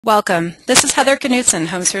Welcome. This is Heather Knutson,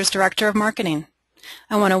 HomeSphere's Director of Marketing.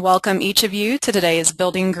 I want to welcome each of you to today's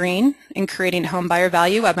Building Green and Creating Home Buyer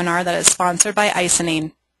Value webinar that is sponsored by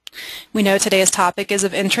Icynene. We know today's topic is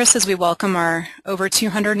of interest as we welcome our over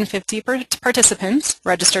 250 participants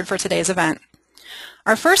registered for today's event.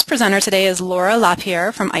 Our first presenter today is Laura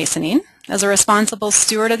Lapierre from Icynene. As a responsible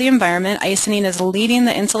steward of the environment, Icynene is leading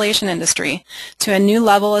the insulation industry to a new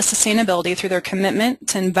level of sustainability through their commitment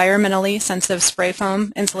to environmentally sensitive spray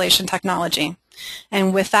foam insulation technology.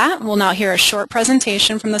 And with that, we'll now hear a short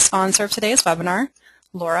presentation from the sponsor of today's webinar.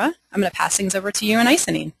 Laura, I'm going to pass things over to you and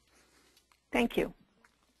Icynene. Thank you.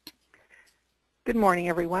 Good morning,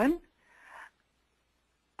 everyone.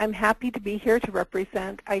 I'm happy to be here to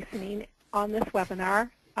represent Icynene on this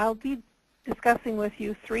webinar. I'll be discussing with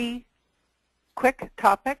you three quick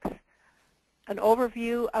topics: an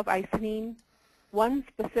overview of Icynene, one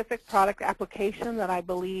specific product application that I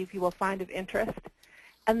believe you will find of interest,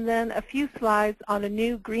 and then a few slides on a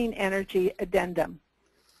new green energy addendum.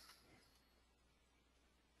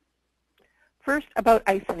 First, about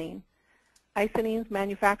Icynene. Icynene's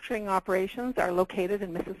manufacturing operations are located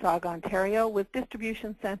in Mississauga, Ontario, with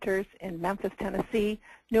distribution centers in Memphis, Tennessee,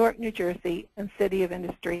 Newark, New Jersey, and City of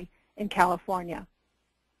Industry in California.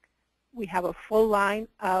 We have a full line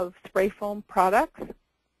of spray foam products,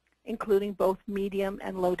 including both medium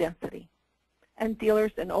and low density, and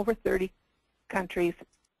dealers in over 30 countries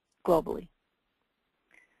globally.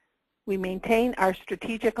 We maintain our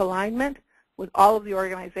strategic alignment with all of the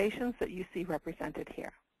organizations that you see represented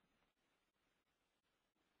here.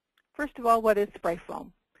 First of all, what is spray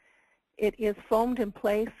foam? It is foamed in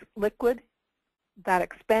place liquid that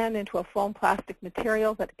expand into a foam plastic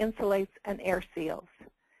material that insulates and air seals.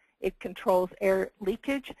 It controls air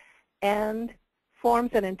leakage and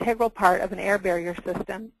forms an integral part of an air barrier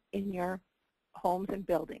system in your homes and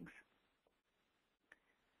buildings.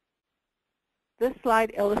 This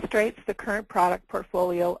slide illustrates the current product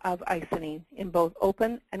portfolio of Icynene in both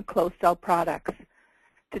open and closed cell products.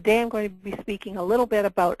 Today I'm going to be speaking a little bit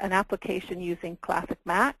about an application using Classic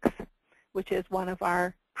Max, which is one of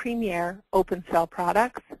our premier open cell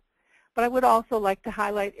products. But I would also like to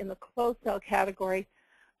highlight in the closed cell category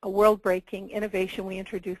a world-breaking innovation we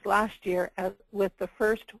introduced last year with the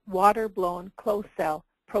first water-blown closed cell,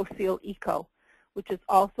 ProSeal Eco, which is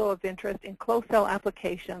also of interest in closed cell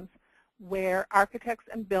applications where architects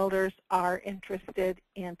and builders are interested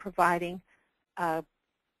in providing a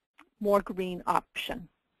more green option.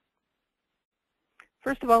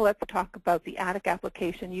 First of all, let's talk about the attic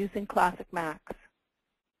application using Classic Max.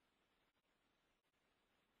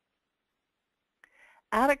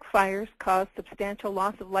 Attic fires cause substantial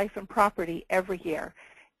loss of life and property every year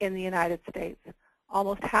in the United States,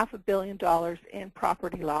 almost $500 million in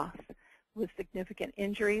property loss, with significant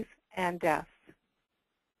injuries and deaths.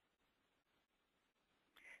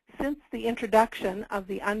 Since the introduction of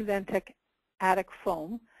the unvented attic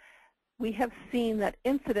foam, we have seen that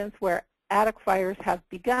incidents where attic fires have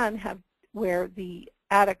begun, where the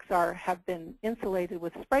attics have been insulated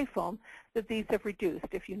with spray foam, that these have reduced.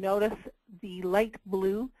 If you notice the light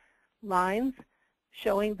blue lines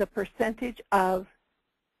showing the percentage of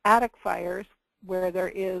attic fires where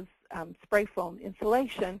there is spray foam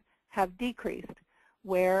insulation have decreased,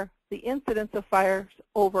 where the incidence of fires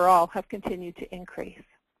overall have continued to increase.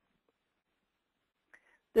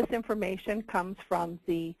 This information comes from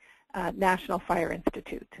the National Fire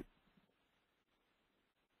Institute.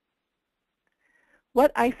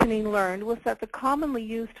 What Icynene learned was that the commonly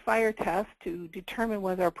used fire test to determine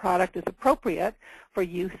whether a product is appropriate for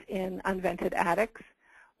use in unvented attics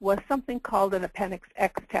was something called an Appendix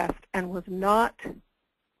X test and was not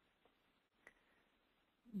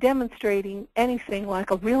demonstrating anything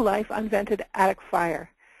like a real-life unvented attic fire.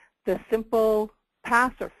 The simple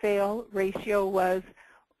pass or fail ratio was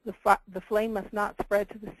the flame must not spread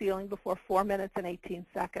to the ceiling before 4 minutes and 18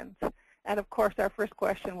 seconds. And of course, our first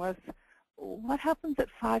question was, what happens at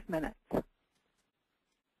 5 minutes?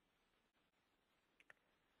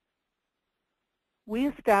 We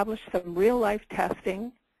established some real-life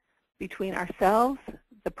testing between ourselves,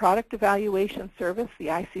 the Product Evaluation Service, the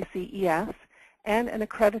ICCES, and an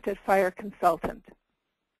accredited fire consultant.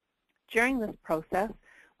 During this process,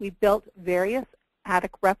 we built various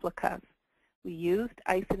attic replicas. We used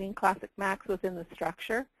Icynene Classic Max within the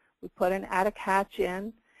structure. We put an attic hatch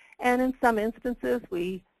in, and in some instances,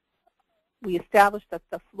 we established that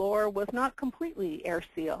the floor was not completely air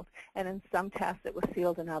sealed, and in some tests it was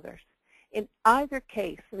sealed in others. In either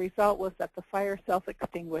case, the result was that the fire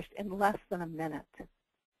self-extinguished in less than a minute.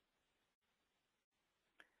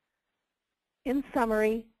 In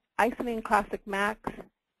summary, Icynene Classic Max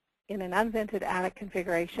in an unvented attic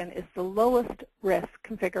configuration is the lowest risk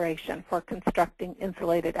configuration for constructing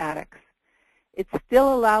insulated attics. It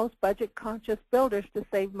still allows budget-conscious builders to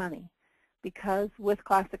save money because with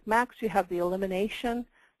Classic Max you have the elimination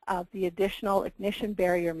of the additional ignition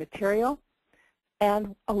barrier material,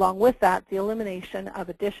 and along with that the elimination of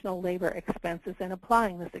additional labor expenses in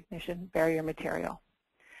applying this ignition barrier material.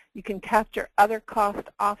 You can capture other cost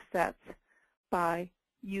offsets by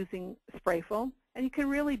using spray foam, and you can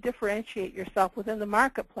really differentiate yourself within the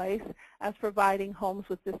marketplace as providing homes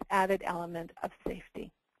with this added element of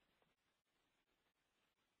safety.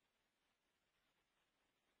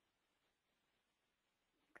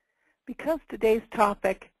 Because today's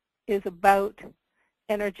topic is about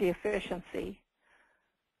energy efficiency,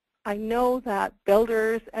 I know that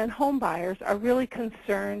builders and home buyers are really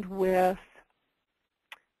concerned with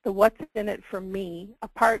the what's in it for me,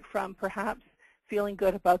 apart from perhaps feeling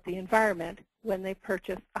good about the environment when they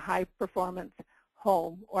purchase a high-performance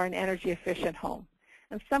home or an energy-efficient home.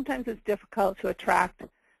 And sometimes it's difficult to attract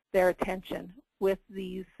their attention with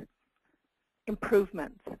these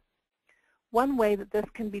improvements. One way that this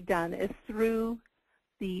can be done is through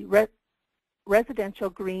the Residential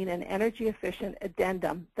Green and Energy Efficient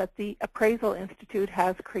Addendum that the Appraisal Institute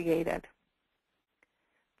has created.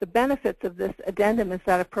 The benefits of this addendum is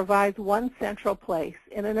that it provides one central place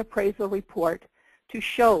in an appraisal report to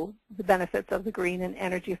show the benefits of the green and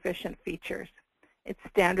energy efficient features. It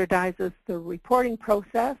standardizes the reporting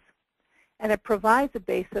process, and it provides a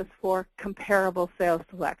basis for comparable sales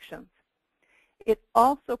selections. It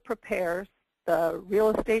also prepares the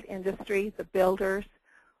real estate industry, the builders,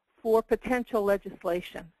 for potential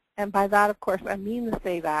legislation. And by that, of course, I mean the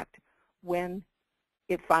SAVE Act when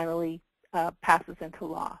it finally passes into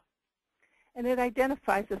law. And it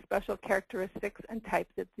identifies the special characteristics and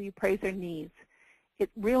types that the appraiser needs. It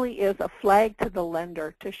really is a flag to the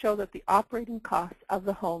lender to show that the operating costs of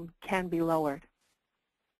the home can be lowered.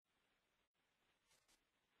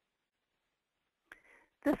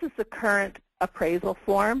 This is the current appraisal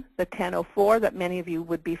form, the 1004, that many of you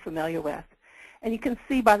would be familiar with. And you can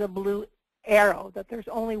see by the blue arrow that there's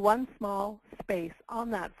only one small space on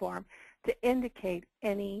that form to indicate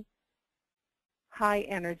any high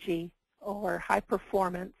energy or high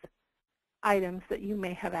performance items that you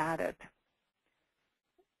may have added.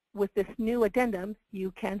 With this new addendum,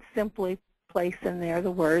 you can simply place in there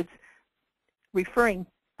the words referring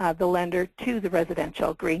the lender to the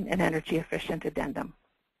Residential Green and Energy Efficient Addendum.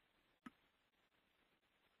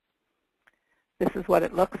 This is what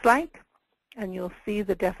it looks like, and you'll see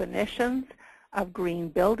the definitions of green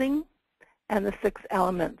building and the 6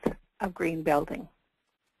 elements of green building.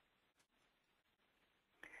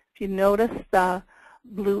 If you notice the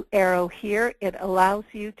blue arrow here, it allows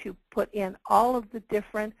you to put in all of the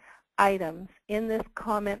different items in this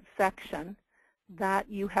comment section that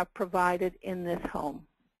you have provided in this home.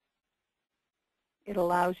 It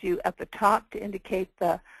allows you at the top to indicate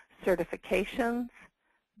the certifications,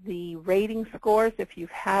 the rating scores if you've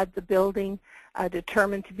had the building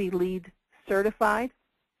determined to be LEED certified,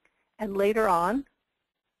 and later on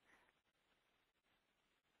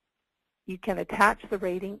you can attach the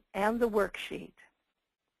rating and the worksheet.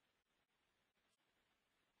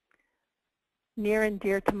 Near and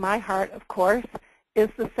dear to my heart, of course, is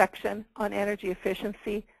the section on energy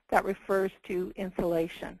efficiency that refers to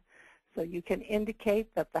insulation. So you can indicate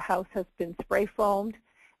that the house has been spray foamed,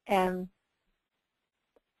 and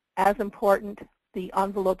as important, the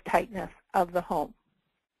envelope tightness of the home.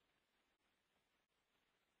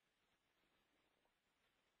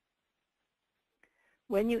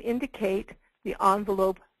 When you indicate the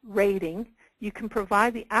envelope rating, you can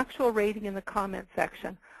provide the actual rating in the comment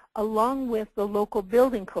section along with the local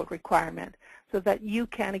building code requirement so that you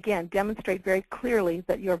can, again, demonstrate very clearly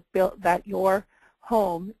that your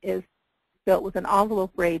home is built with an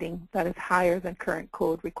envelope rating that is higher than current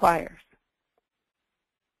code requires.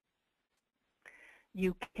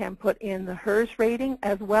 You can put in the HERS rating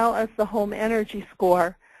as well as the home energy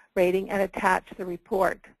score rating and attach the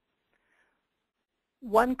report.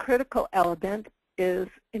 One critical element is,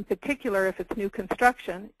 in particular if it's new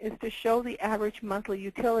construction, is to show the average monthly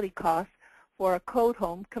utility costs for a code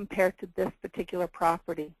home compared to this particular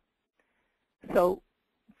property. So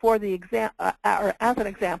for the or as an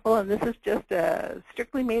example, and this is just a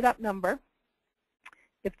strictly made up number,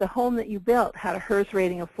 if the home that you built had a HERS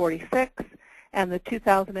rating of 46 and the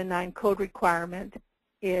 2009 code requirement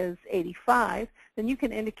is 85, then you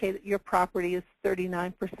can indicate that your property is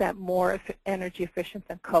 39% more energy efficient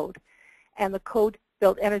than code. And the code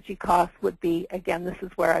built energy cost would be, again, this is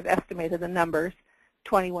where I've estimated the numbers,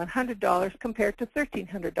 $2,100 compared to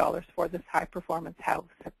 $1,300 for this high performance house.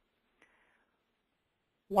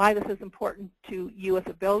 Why this is important to you as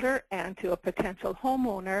a builder and to a potential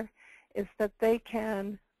homeowner is that they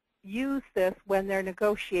can use this when they're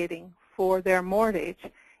negotiating for their mortgage.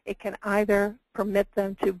 It can either permit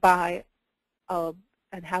them to buy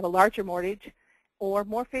and have a larger mortgage or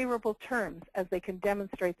more favorable terms as they can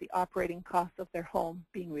demonstrate the operating costs of their home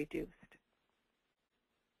being reduced.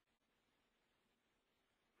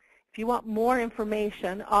 If you want more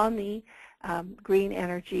information on the Green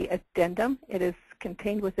Energy Addendum, it is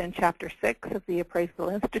contained within Chapter 6 of the Appraisal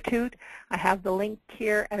Institute. I have the link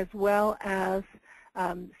here as well as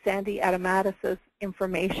Sandy Adamatis'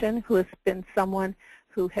 information, who has been someone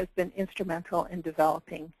who has been instrumental in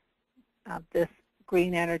developing this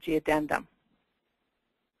Green Energy Addendum.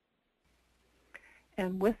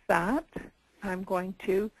 And with that, I'm going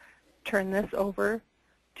to turn this over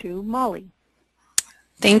to Molly.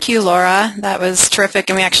 Thank you, Laura. That was terrific,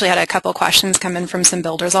 and we actually had a couple questions come in from some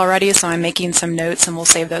builders already, so I'm making some notes, and we'll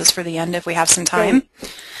save those for the end if we have some time.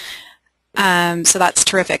 Great. So that's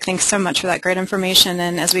terrific. Thanks so much for that great information.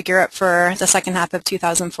 And as we gear up for the second half of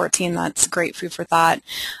 2014, that's great food for thought.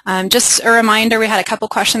 Just a reminder, we had a couple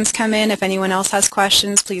questions come in. If anyone else has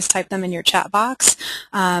questions, please type them in your chat box.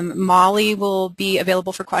 Molly will be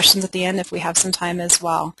available for questions at the end if we have some time as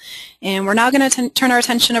well. And we're now going to turn our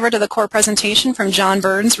attention over to the core presentation from John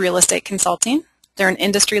Burns Real Estate Consulting. They're an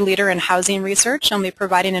industry leader in housing research and will be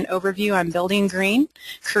providing an overview on building green,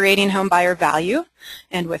 creating home buyer value.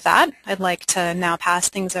 And with that, I'd like to now pass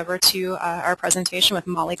things over to our presentation with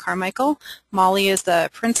Molly Carmichael. Molly is the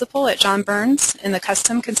principal at John Burns in the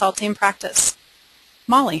custom consulting practice.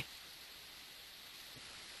 Molly.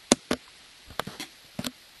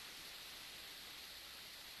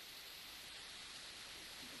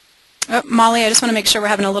 Oh, Molly, I just want to make sure we're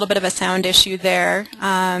having a little bit of a sound issue there.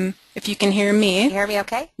 If you can hear me. Can you hear me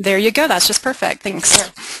okay? There you go. That's just perfect. Thanks.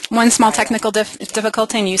 Sure. One small technical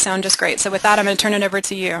difficulty, and you sound just great. So with that, I'm going to turn it over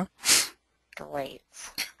to you. Great.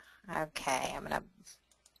 Okay,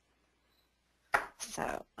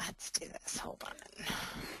 so let's do this. Hold on.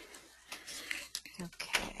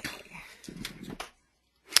 Okay.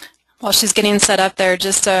 While she's getting set up there,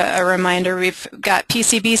 just a reminder, we've got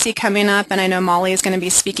PCBC coming up, and I know Molly is going to be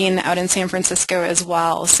speaking out in San Francisco as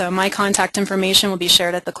well. So my contact information will be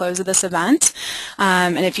shared at the close of this event.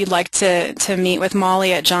 And if you'd like to meet with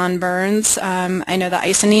Molly at John Burns, I know that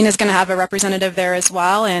Icynene is going to have a representative there as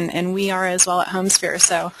well, and we are as well at HomeSphere.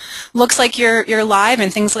 So looks like you're live,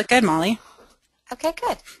 and things look good, Molly. Okay,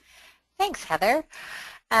 good. Thanks, Heather.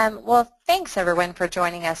 Well, thanks, everyone, for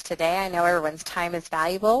joining us today. I know everyone's time is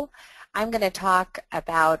valuable. I'm going to talk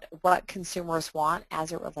about what consumers want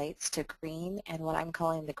as it relates to green and what I'm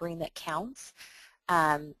calling the green that counts.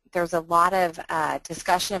 There's a lot of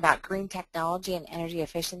discussion about green technology and energy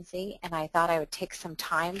efficiency, and I thought I would take some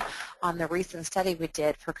time on the recent study we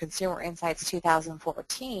did for Consumer Insights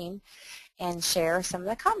 2014 and share some of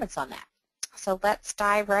the comments on that. So let's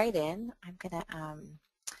dive right in. I'm going to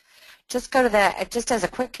just go to just as a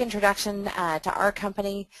quick introduction to our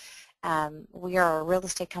company. We are a real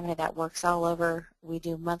estate company that works all over. We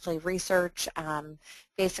do monthly research.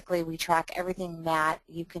 Basically, we track everything that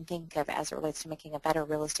you can think of as it relates to making a better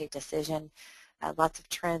real estate decision. Lots of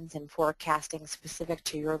trends and forecasting specific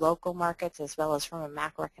to your local markets as well as from a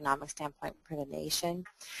macroeconomic standpoint for the nation.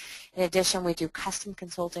 In addition, we do custom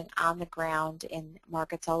consulting on the ground in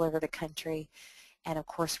markets all over the country. And of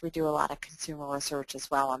course, we do a lot of consumer research as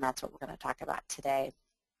well, and that's what we're going to talk about today.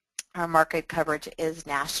 Our market coverage is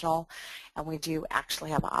national, and we do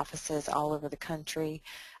actually have offices all over the country,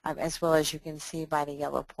 as well as you can see by the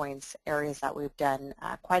yellow points, areas that we've done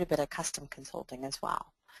quite a bit of custom consulting as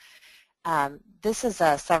well. This is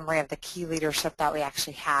a summary of the key leadership that we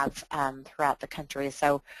actually have throughout the country.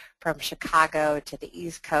 So from Chicago to the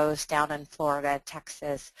East Coast, down in Florida,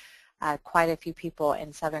 Texas, quite a few people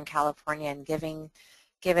in Southern California, and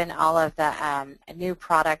given all of the new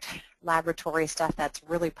product laboratory stuff that's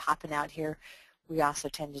really popping out here, we also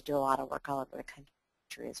tend to do a lot of work all over the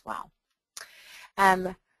country as well.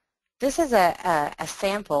 This is a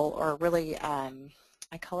sample, or really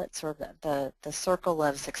I call it sort of the circle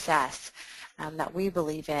of success that we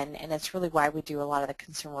believe in, and it's really why we do a lot of the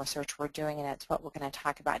consumer research we're doing, and it's what we're going to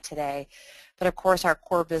talk about today. But of course, our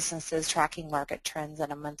core business is tracking market trends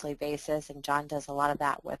on a monthly basis, and John does a lot of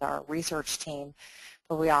that with our research team.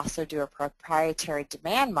 But we also do a proprietary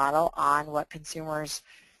demand model on what consumers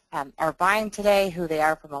are buying today, who they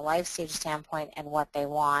are from a life stage standpoint, and what they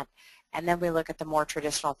want. And then we look at the more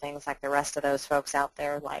traditional things like the rest of those folks out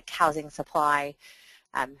there, like housing supply,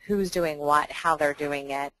 who's doing what, how they're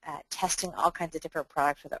doing it, testing all kinds of different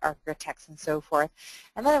products with architects and so forth.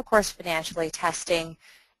 And then, of course, financially testing,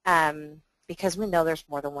 because we know there's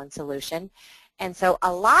more than one solution. And so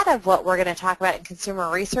a lot of what we're going to talk about in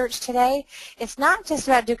consumer research today, it's not just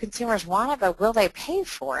about do consumers want it, but will they pay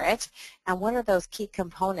for it, and what are those key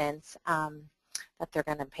components that they're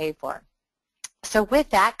going to pay for. So with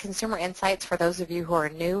that, consumer insights, for those of you who are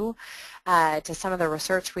new to some of the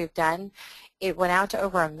research we've done, it went out to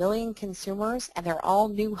over 1 million consumers, and they're all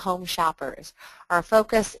new home shoppers. Our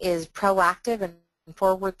focus is proactive and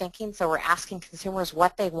forward thinking, so we're asking consumers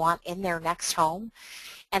what they want in their next home.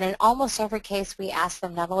 And in almost every case, we ask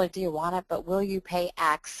them not only do you want it, but will you pay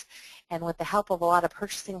X? And with the help of a lot of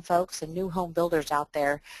purchasing folks and new home builders out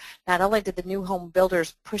there, not only did the new home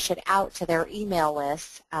builders push it out to their email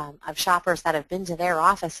lists of shoppers that have been to their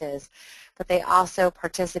offices, but they also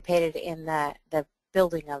participated in the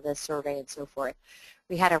building of this survey and so forth.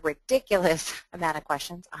 We had a ridiculous amount of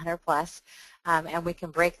questions, 100 plus, and we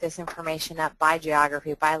can break this information up by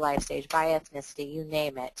geography, by life stage, by ethnicity, you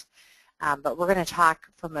name it. But we're going to talk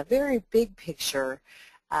from a very big picture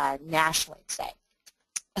nationally today.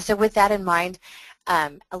 So with that in mind,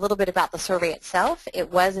 a little bit about the survey itself. It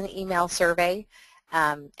was an email survey,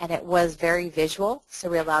 and it was very visual, so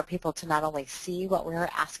we allowed people to not only see what we were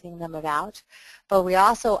asking them about, but we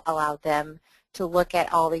also allowed them to look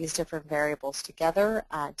at all these different variables together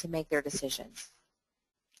to make their decisions.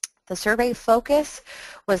 The survey focus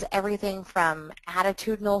was everything from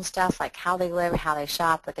attitudinal stuff like how they live, how they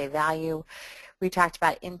shop, what they value. We talked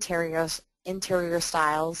about interior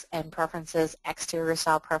styles and preferences, exterior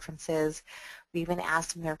style preferences. We even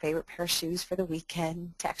asked them their favorite pair of shoes for the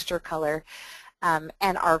weekend, texture, color. And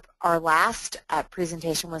our last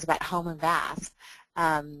presentation was about home and bath,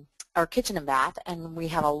 or kitchen and bath, and we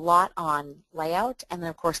have a lot on layout and then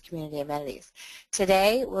of course community amenities.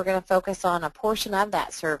 Today we're going to focus on a portion of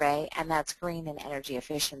that survey, and that's green and energy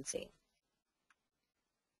efficiency.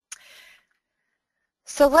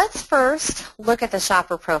 So let's first look at the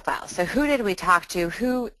shopper profile. So who did we talk to?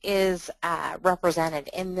 Who is represented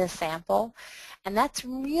in this sample? And that's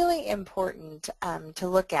really important to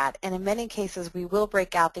look at. And in many cases, we will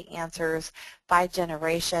break out the answers by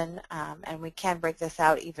generation, and we can break this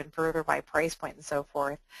out even further by price point and so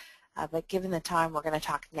forth. But given the time, we're going to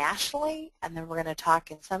talk nationally, and then we're going to talk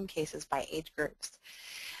in some cases by age groups.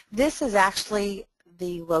 This is actually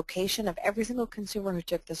the location of every single consumer who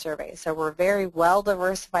took the survey. So we're very well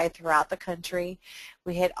diversified throughout the country.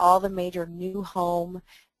 We hit all the major new home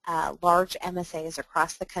large MSAs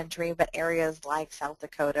across the country, but areas like South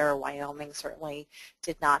Dakota or Wyoming certainly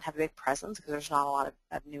did not have a big presence because there's not a lot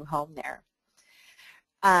of new home there.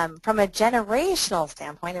 From a generational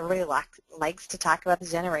standpoint, everybody likes to talk about the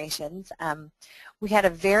generations. We had a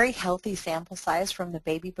very healthy sample size from the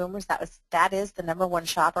baby boomers. That is the #1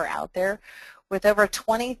 shopper out there. With over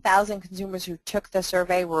 20,000 consumers who took the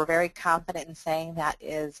survey, we're very confident in saying that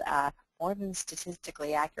is more than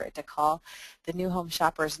statistically accurate to call the new home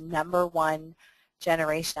shoppers #1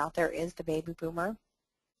 generation out there is the baby boomer.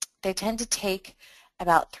 They tend to take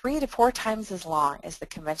about 3 to 4 times as long as the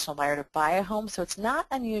conventional buyer to buy a home, so it's not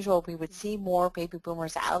unusual we would see more baby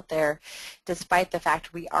boomers out there, despite the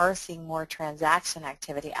fact we are seeing more transaction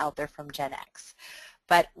activity out there from Gen X.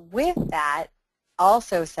 But with that,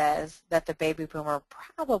 also says that the baby boomer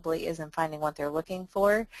probably isn't finding what they're looking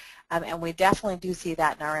for, and we definitely do see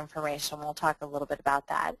that in our information. We'll talk a little bit about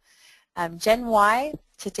that. Gen Y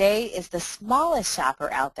today is the smallest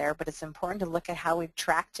shopper out there, but it's important to look at how we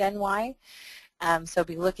track Gen Y, so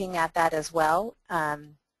be looking at that as well.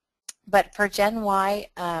 But for Gen Y,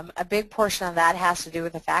 a big portion of that has to do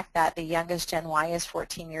with the fact that the youngest Gen Y is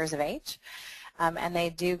 14 years of age. And they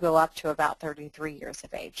do go up to about 33 years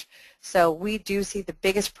of age. So we do see the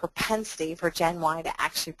biggest propensity for Gen Y to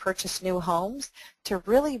actually purchase new homes to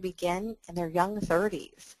really begin in their young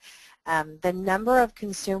 30s. The number of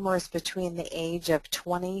consumers between the age of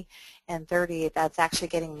 20 and 30 that's actually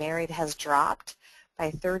getting married has dropped by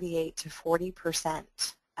 38 to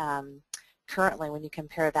 40% currently when you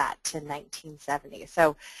compare that to 1970.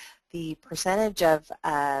 So the percentage of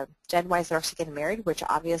Gen Ys that are actually getting married, which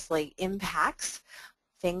obviously impacts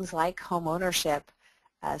things like home ownership,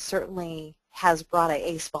 certainly has brought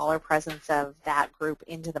a smaller presence of that group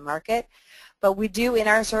into the market. But we do, in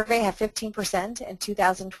our survey, have 15%. In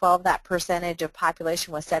 2012, that percentage of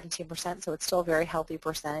population was 17%, so it's still a very healthy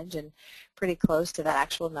percentage and pretty close to that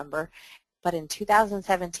actual number. But in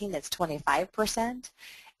 2017, it's 25%.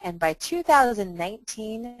 And by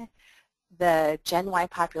 2019, the Gen Y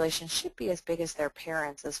population should be as big as their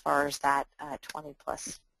parents as far as that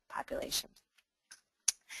 20-plus population.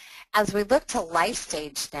 As we look to life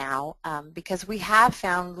stage now, because we have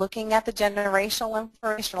found, looking at the generational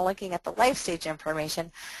information, looking at the life stage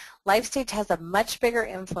information, Life stage has a much bigger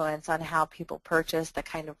influence on how people purchase, the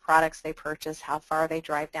kind of products they purchase, how far they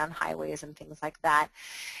drive down highways and things like that.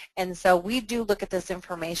 And so we do look at this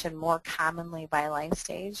information more commonly by life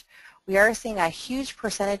stage. We are seeing a huge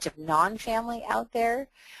percentage of non-family out there,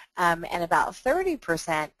 and about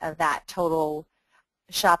 30% of that total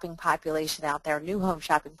shopping population out there, new home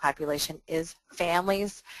shopping population, is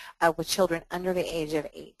families with children under the age of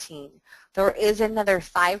 18. There is another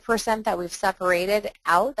 5% that we've separated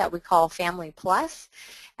out that we call Family Plus,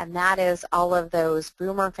 and that is all of those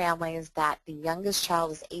boomer families that the youngest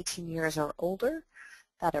child is 18 years or older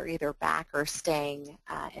that are either back or staying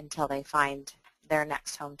until they find their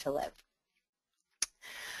next home to live.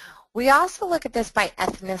 We also look at this by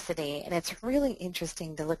ethnicity, and it's really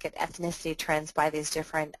interesting to look at ethnicity trends by these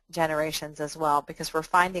different generations as well, because we're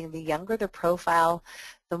finding the younger the profile,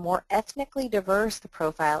 the more ethnically diverse the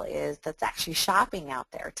profile is that's actually shopping out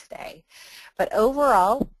there today. But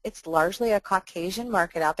overall, it's largely a Caucasian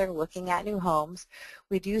market out there looking at new homes.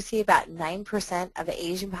 We do see about 9% of the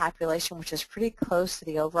Asian population, which is pretty close to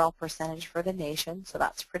the overall percentage for the nation, so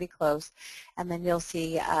that's pretty close. And then you'll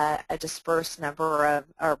see a dispersed number of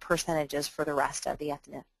or percentages for the rest of the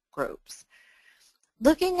ethnic groups.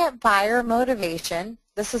 Looking at buyer motivation,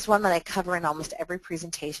 this is one that I cover in almost every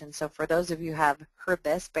presentation, so for those of you who have heard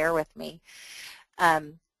this, bear with me.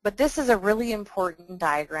 But this is a really important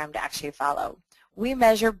diagram to actually follow. We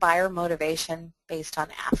measure buyer motivation based on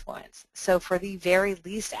affluence. So for the very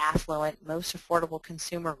least affluent, most affordable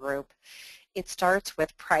consumer group, it starts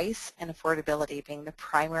with price and affordability being the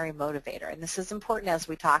primary motivator. And this is important as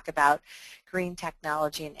we talk about green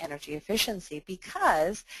technology and energy efficiency,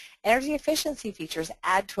 because energy efficiency features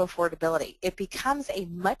add to affordability. It becomes a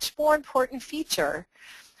much more important feature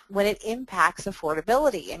when it impacts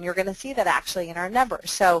affordability, and you're going to see that actually in our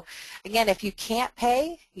numbers. So again, if you can't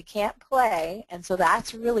pay, you can't play, and so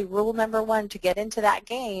that's really rule number one to get into that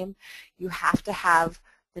game. You have to have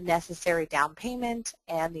the necessary down payment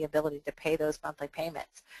and the ability to pay those monthly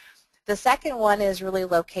payments. The second one is really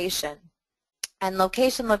location. And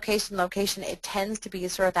location, it tends to be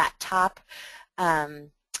sort of that top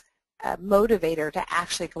motivator to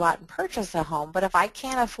actually go out and purchase a home. But if I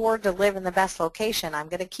can't afford to live in the best location, I'm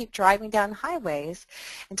going to keep driving down highways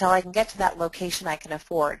until I can get to that location I can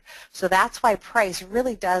afford. So that's why price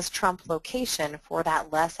really does trump location for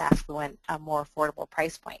that less affluent, more affordable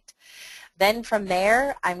price point. Then from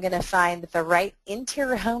there, I'm going to find the right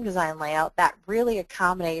interior home design layout that really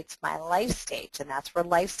accommodates my life stage, and that's where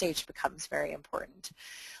life stage becomes very important.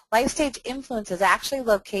 Life stage influences actually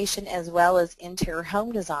location as well as interior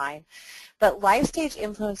home design, but life stage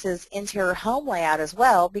influences interior home layout as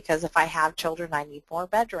well, because if I have children, I need more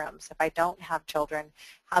bedrooms. If I don't have children,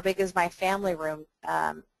 how big is my family room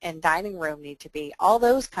and dining room need to be? All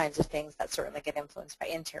those kinds of things that certainly get influenced by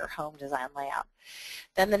interior home design layout.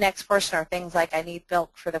 Then the next portion are things like I need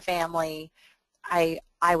milk for the family. I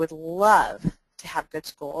would love to have good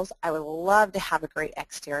schools. I would love to have a great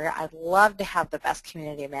exterior. I'd love to have the best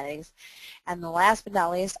community amenities. And the last but not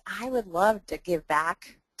least, I would love to give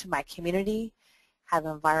back to my community, have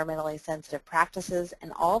environmentally sensitive practices,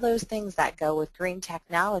 and all those things that go with green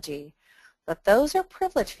technology. But those are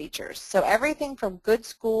privilege features. So everything from good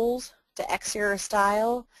schools to exterior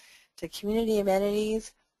style to community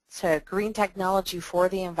amenities to green technology for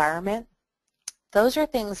the environment, those are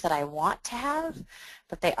things that I want to have,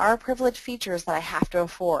 but they are privileged features that I have to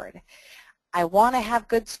afford. I want to have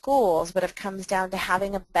good schools, but if it comes down to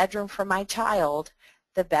having a bedroom for my child,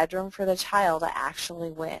 the bedroom for the child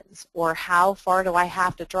actually wins. Or how far do I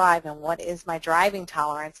have to drive, and what is my driving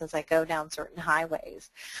tolerance as I go down certain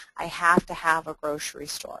highways? I have to have a grocery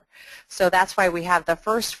store. So that's why we have the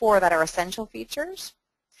first four that are essential features,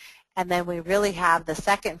 and then we really have the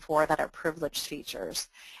second four that are privileged features.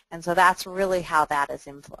 And so that's really how that is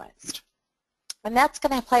influenced. And that's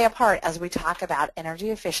going to play a part as we talk about energy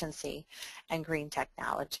efficiency and green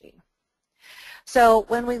technology. So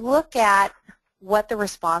when we look at what the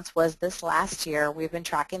response was this last year, we've been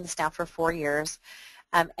tracking this now for 4 years.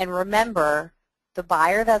 And remember, the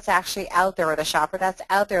buyer that's actually out there, or the shopper that's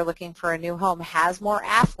out there looking for a new home, has more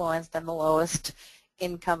affluence than the lowest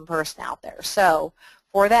income person out there. So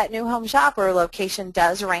for that new home shopper, location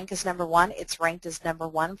does rank as number one. It's ranked as number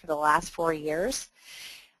one for the last 4 years.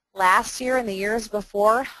 Last year and the years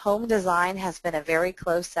before, home design has been a very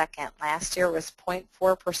close second. Last year was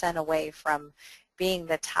 0.4% away from being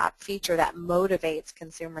the top feature that motivates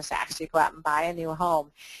consumers to actually go out and buy a new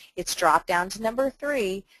home. It's dropped down to number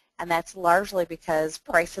 3, and that's largely because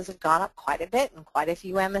prices have gone up quite a bit and quite a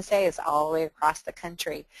few MSAs all the way across the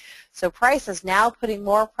country. So price is now putting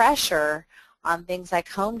more pressure on things like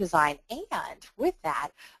home design, and with that,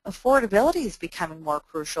 affordability is becoming more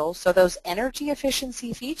crucial. So those energy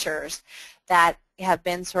efficiency features that have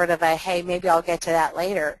been sort of a, hey, maybe I'll get to that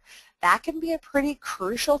later, that can be a pretty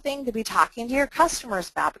crucial thing to be talking to your customers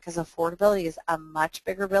about, because affordability is a much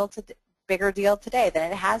bigger deal today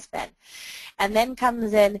than it has been. And then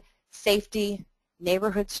comes in safety,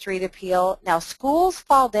 neighborhood street appeal. Now, schools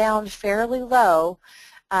fall down fairly low,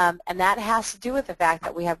 and that has to do with the fact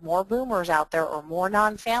that we have more boomers out there, or more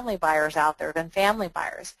non-family buyers out there than family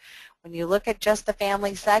buyers. When you look at just the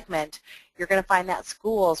family segment, you're going to find that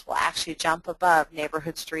schools will actually jump above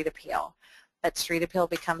neighborhood street appeal. That street appeal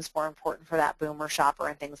becomes more important for that boomer shopper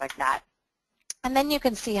and things like that. And then you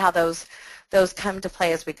can see how those come to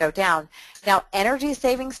play as we go down. Now, energy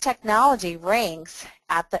savings technology ranks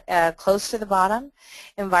at the close to the bottom.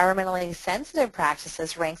 Environmentally sensitive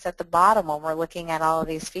practices ranks at the bottom when we're looking at all of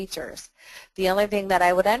these features. The only thing that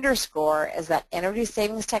I would underscore is that energy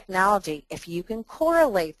savings technology, if you can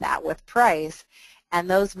correlate that with price and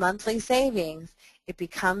those monthly savings, it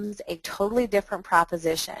becomes a totally different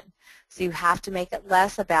proposition. So you have to make it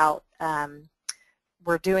less about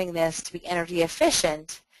we're doing this to be energy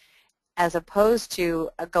efficient, as opposed to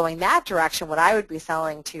going that direction. What I would be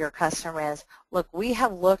selling to your customer is, look, we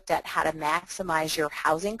have looked at how to maximize your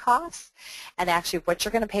housing costs and actually what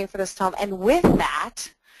you're going to pay for this home. And with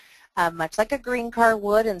that, much like a green card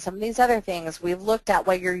would and some of these other things, we've looked at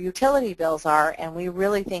what your utility bills are, and we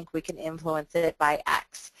really think we can influence it by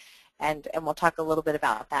X. And we'll talk a little bit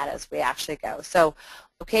about that as we actually go. So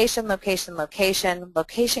location, location, location.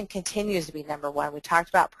 Location continues to be number one. We talked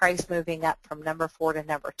about price moving up from number 4 to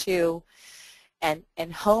number 2. And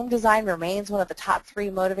home design remains one of the top 3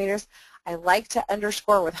 motivators. I like to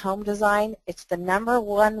underscore with home design, it's the number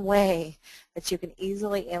 1 way that you can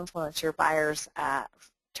easily influence your buyers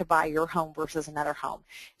to buy your home versus another home.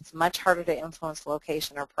 It's much harder to influence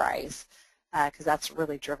location or price because that's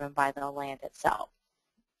really driven by the land itself.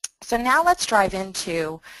 So now let's dive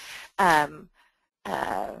into how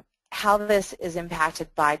this is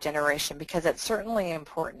impacted by generation, because it's certainly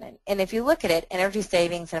important. And if you look at it, energy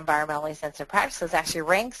savings and environmentally sensitive practices actually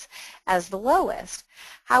ranks as the lowest.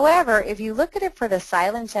 However, if you look at it for the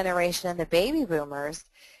silent generation and the baby boomers,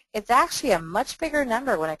 it's actually a much bigger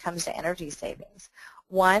number when it comes to energy savings.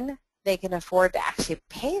 One, they can afford to actually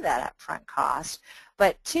pay that upfront cost,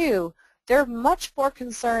 but 2, they're much more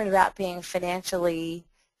concerned about being financially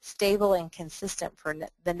stable and consistent for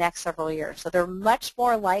the next several years. So they're much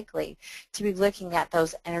more likely to be looking at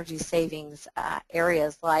those energy savings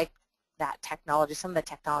areas like that technology, some of the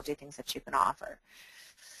technology things that you can offer.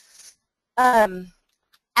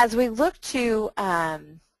 As we look to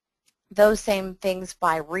those same things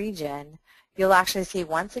by region, you'll actually see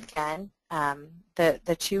once again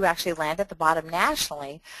the 2 actually land at the bottom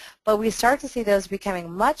nationally, but we start to see those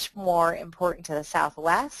becoming much more important to the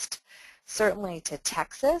Southwest, certainly to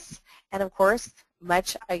Texas, and of course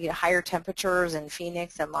much higher temperatures in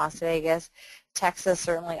Phoenix and Las Vegas. Texas,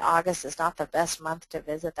 certainly August is not the best month to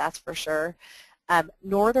visit, that's for sure.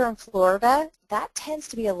 Northern Florida, that tends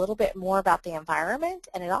to be a little bit more about the environment,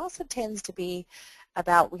 and it also tends to be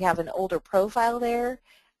about, we have an older profile there,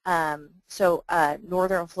 so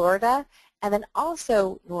Northern Florida, and then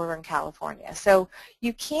also Northern California. So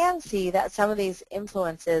you can see that some of these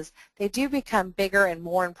influences, they do become bigger and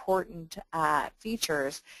more important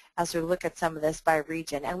features as we look at some of this by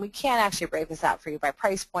region. And we can actually break this out for you by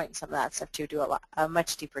price point and some of that stuff to do a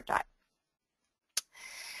much deeper dive.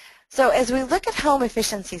 So as we look at home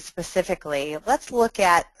efficiency specifically, let's look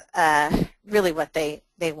at really what they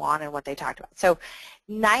want and what they talked about. So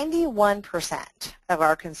 91% of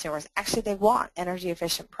our consumers, actually they want energy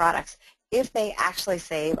efficient products if they actually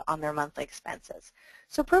save on their monthly expenses.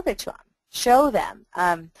 So prove it to them. Show them.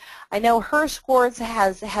 I know Her Scores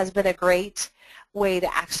has been a great way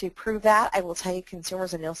to actually prove that. I will tell you,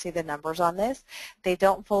 consumers, and you'll see the numbers on this, they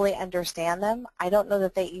don't fully understand them. I don't know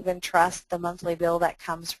that they even trust the monthly bill that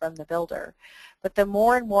comes from the builder. But the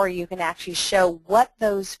more and more you can actually show what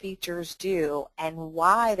those features do and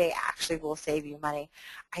why they actually will save you money,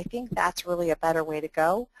 I think that's really a better way to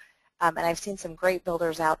go. And I've seen some great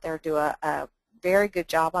builders out there do a very good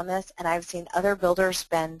job on this, and I've seen other builders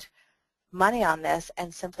spend money on this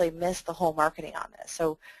and simply miss the whole marketing on this.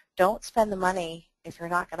 So don't spend the money if you're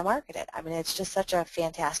not going to market it. I mean, it's just such a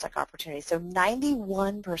fantastic opportunity. So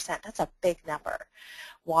 91%, that's a big number,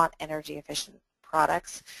 want energy efficient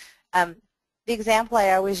products. The example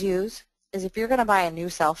I always use is if you're going to buy a new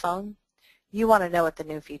cell phone, you want to know what the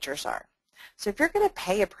new features are. So if you're going to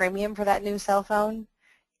pay a premium for that new cell phone,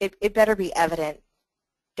 it better be evident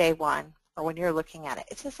day one or when you're looking at it.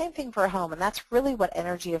 It's the same thing for a home, and that's really what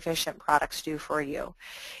energy efficient products do for you.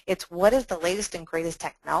 It's what is the latest and greatest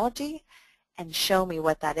technology, and show me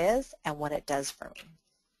what that is and what it does for me.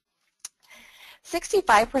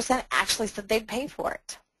 65% actually said they'd pay for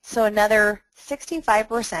it. So another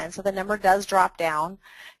 65%, so the number does drop down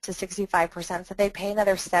to 65%, so they'd pay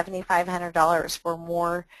another $7,500 for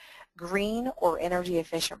more green or energy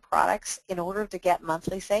efficient products in order to get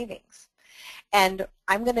monthly savings. And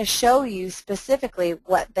I'm going to show you specifically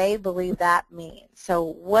what they believe that means. So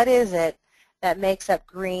what is it that makes up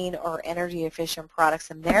green or energy efficient products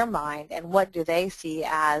in their mind, and what do they see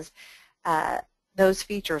as those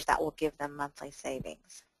features that will give them monthly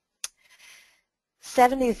savings?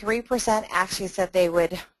 73% actually said they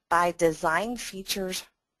would buy design features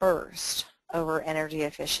first over energy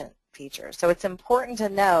efficient features. So it's important to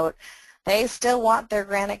note they still want their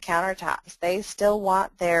granite countertops. They still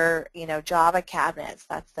want their, Java cabinets.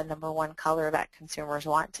 That's the #1 color that consumers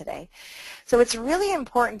want today. So it's really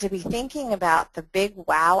important to be thinking about the big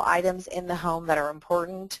wow items in the home that are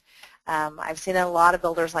important. I've seen a lot of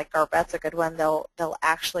builders, like Garbette's a good one. They'll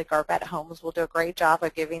actually, Garbette Homes will do a great job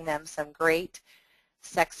of giving them some great,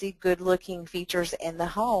 sexy, good-looking features in the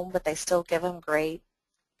home, but they still give them great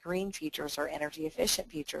green features or energy efficient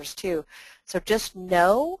features too. So just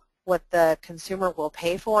know what the consumer will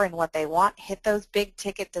pay for and what they want. Hit those big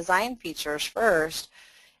ticket design features first,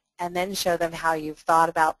 and then show them how you've thought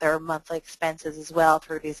about their monthly expenses as well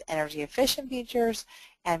through these energy efficient features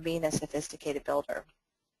and being a sophisticated builder.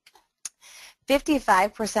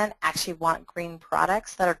 55% actually want green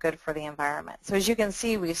products that are good for the environment. So as you can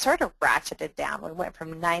see, we sort of ratcheted down. We went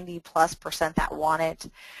from 90+% that want it.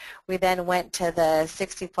 We then went to the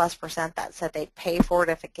 60+% that said they'd pay for it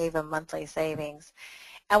if it gave them monthly savings.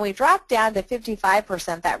 And we dropped down to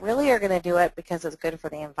 55% that really are going to do it because it's good for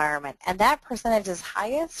the environment. And that percentage is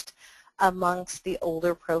highest amongst the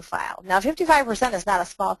older profile. Now 55% is not a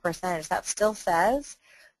small percentage. That still says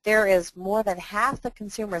there is more than half the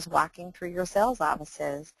consumers walking through your sales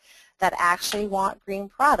offices that actually want green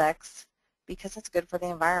products because it's good for the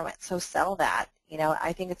environment. So sell that.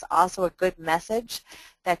 I think it's also a good message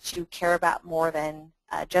that you care about more than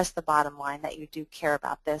just the bottom line, that you do care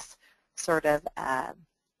about this sort of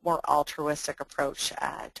more altruistic approach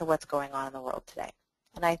to what's going on in the world today.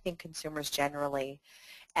 And I think consumers generally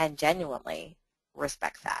and genuinely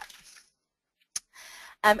respect that.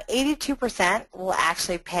 82% will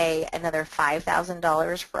actually pay another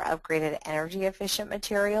 $5,000 for upgraded energy efficient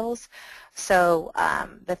materials. So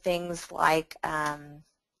the things like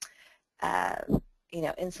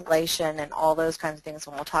insulation and all those kinds of things,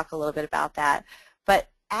 and we'll talk a little bit about that. But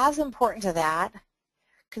as important to that,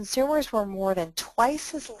 consumers were more than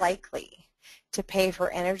twice as likely to pay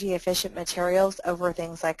for energy efficient materials over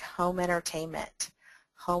things like home entertainment,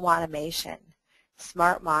 home automation,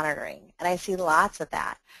 smart monitoring, and I see lots of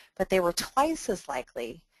that. But they were twice as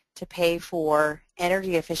likely to pay for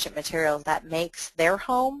energy efficient materials that makes their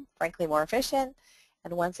home, frankly, more efficient.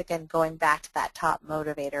 And once again, going back to that top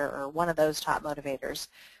motivator, or one of those top motivators,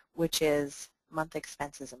 which is monthly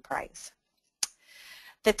expenses and price.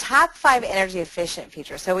 The top 5 energy efficient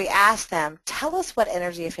features. So we asked them, tell us what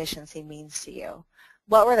energy efficiency means to you.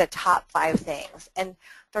 What were the top 5 things? And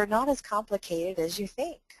they're not as complicated as you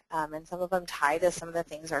think. And some of them tie to some of the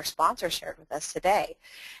things our sponsor shared with us today.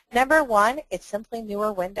 #1, it's simply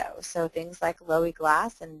newer windows. So things like low-E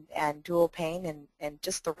glass and dual pane and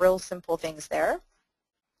just the real simple things there.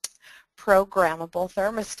 Programmable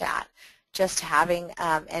thermostat. Just having,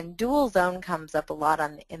 and dual zone comes up a lot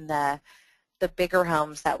in the bigger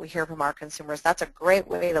homes that we hear from our consumers. That's a great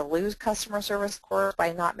way to lose customer service scores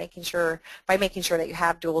by making sure that you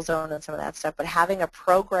have dual zone and some of that stuff. But having a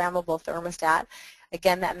programmable thermostat,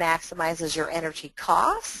 again, that maximizes your energy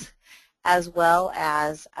costs as well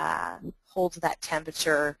as holds that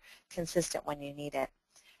temperature consistent when you need it.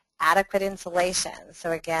 Adequate insulation.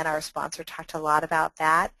 So again, our sponsor talked a lot about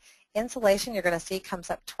that. Insulation, you're going to see,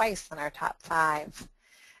 comes up twice in our top 5.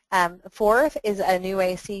 4th is a new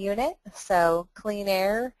AC unit, so clean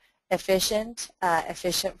air, efficient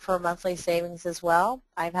for monthly savings as well.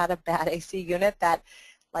 I've had a bad AC unit that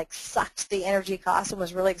sucked the energy cost and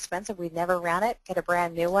was really expensive. We never ran it, get a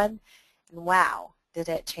brand new one, and wow, did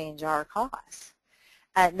it change our costs.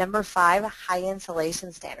 #5, high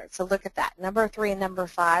insulation standards. So look at that. #3 and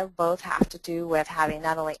 #5 both have to do with having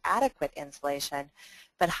not only adequate insulation,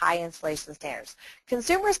 but high insulation standards.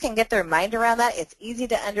 Consumers can get their mind around that. It's easy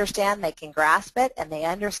to understand. They can grasp it, and they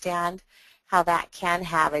understand how that can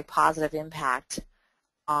have a positive impact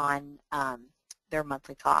on their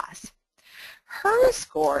monthly costs. HER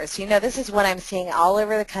scores, you know, this is what I'm seeing all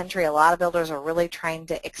over the country. A lot of builders are really trying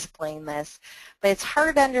to explain this, but it's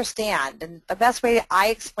hard to understand. And the best way I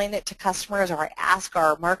explain it to customers, or I ask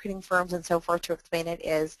our marketing firms and so forth to explain it,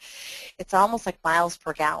 is it's almost like miles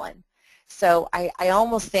per gallon. So I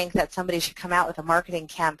almost think that somebody should come out with a marketing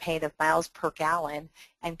campaign of miles per gallon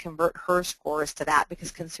and convert HER scores to that, because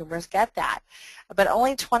consumers get that. But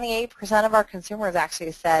only 28% of our consumers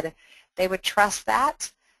actually said they would trust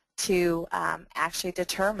that to actually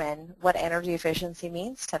determine what energy efficiency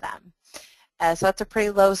means to them. So that's a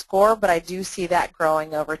pretty low score, but I do see that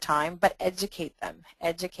growing over time. But educate them.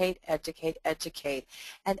 Educate, educate, educate.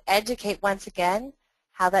 And educate, once again,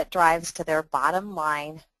 how that drives to their bottom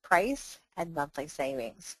line price and monthly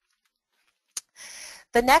savings.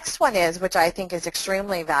 The next one is, which I think is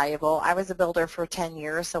extremely valuable. I was a builder for 10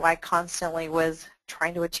 years, so I constantly was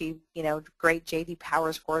trying to achieve, you know, great J.D.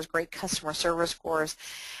 Power scores, great customer service scores,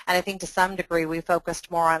 and I think to some degree we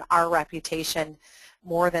focused more on our reputation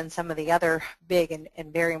more than some of the other big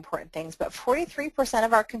and very important things. But 43%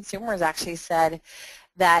 of our consumers actually said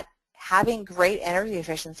that having great energy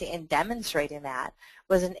efficiency and demonstrating that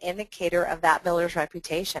was an indicator of that builder's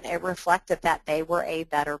reputation. It reflected that they were a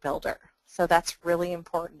better builder. So that's really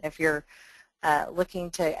important if you're looking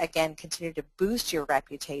to, again, continue to boost your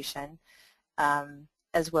reputation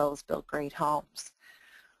as well as build great homes.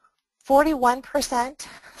 41%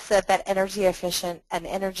 said that an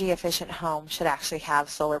energy efficient home should actually have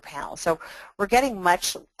solar panels. So we're getting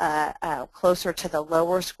much closer to the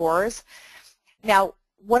lower scores. Now,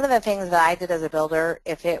 one of the things that I did as a builder,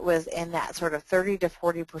 if it was in that sort of 30 to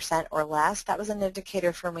 40% or less, that was an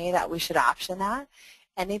indicator for me that we should option that.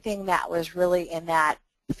 Anything that was really in that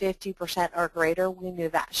 50% or greater, we knew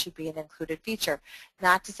that should be an included feature.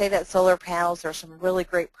 Not to say that solar panels, there are some really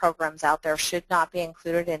great programs out there, should not be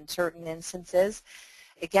included in certain instances.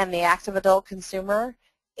 Again, the active adult consumer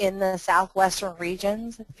in the southwestern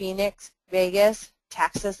regions, Phoenix, Vegas,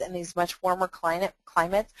 Texas, and these much warmer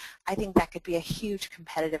climates, I think that could be a huge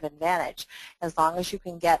competitive advantage as long as you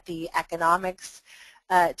can get the economics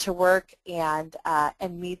to work and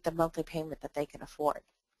meet the monthly payment that they can afford.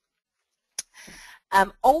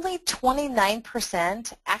 Only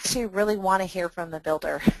 29% actually really want to hear from the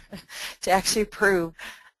builder to actually prove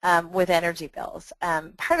with energy bills.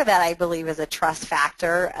 Part of that, I believe, is a trust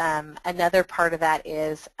factor. Another part of that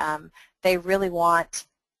is they really want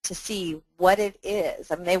to see what it is.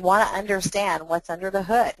 I mean, they want to understand what's under the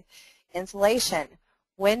hood: insulation,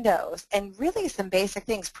 windows, and really some basic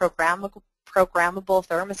things, programmable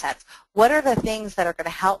thermostats. What are the things that are going to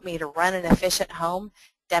help me to run an efficient home?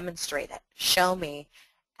 Demonstrate it, show me,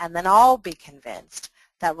 and then I'll be convinced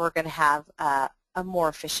that we're going to have a more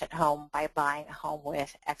efficient home by buying a home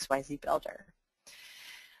with XYZ Builder.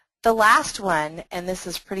 The last one, and this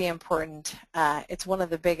is pretty important, it's one of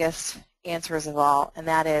the biggest answers of all, and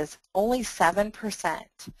that is only 7%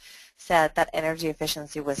 said that energy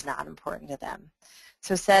efficiency was not important to them.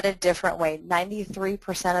 So said a different way,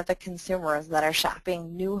 93% of the consumers that are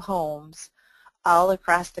shopping new homes all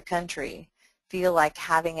across the country feel like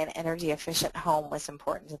having an energy efficient home was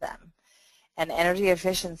important to them. And energy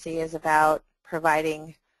efficiency is about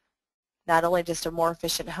providing not only just a more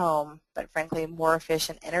efficient home, but frankly more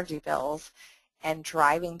efficient energy bills and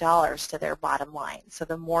driving dollars to their bottom line. So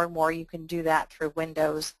the more and more you can do that through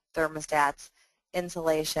windows, thermostats,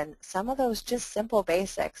 insulation, some of those just simple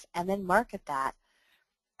basics, and then market that,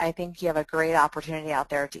 I think you have a great opportunity out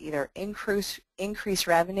there to either increase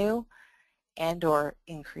revenue and or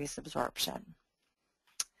increase absorption.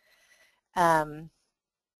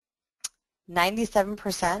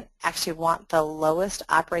 97% actually want the lowest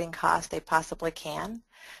operating cost they possibly can.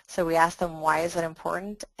 So we asked them, why is it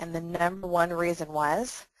important? And the number one reason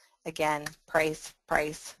was, again, price,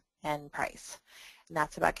 price, and price. And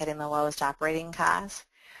that's about getting the lowest operating cost.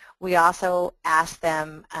 We also asked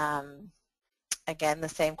them, again, the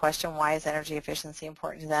same question, why is energy efficiency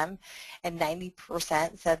important to them? And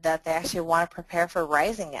 90% said that they actually want to prepare for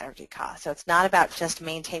rising energy costs. So it's not about just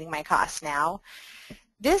maintaining my costs now.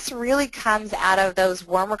 This really comes out of those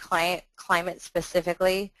warmer climates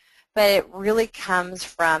specifically, but it really comes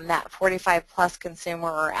from that 45-plus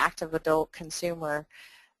consumer or active adult consumer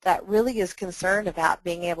that really is concerned about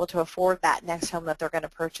being able to afford that next home that they're going to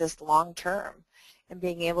purchase long term and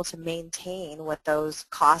being able to maintain what those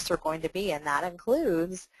costs are going to be, and that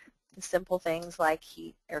includes simple things like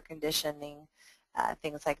heat, air conditioning,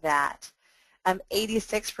 things like that.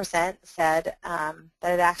 86% said that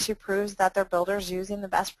it actually proves that their builder's using the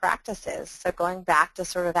best practices. So going back to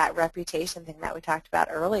sort of that reputation thing that we talked about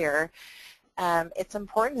earlier, it's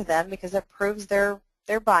important to them because it proves they're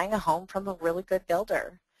buying a home from a really good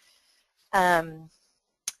builder.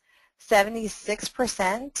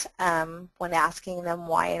 76% when asking them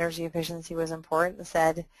why energy efficiency was important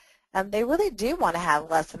said they really do want to have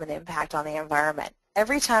less of an impact on the environment.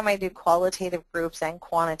 Every time I do qualitative groups and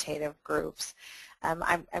quantitative groups,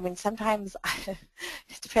 I mean, sometimes,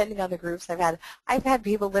 depending on the groups I've had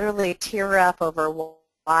people literally tear up over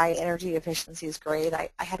why energy efficiency is great. I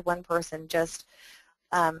had one person just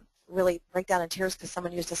really break down in tears because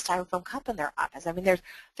someone used a styrofoam cup in their office. I mean,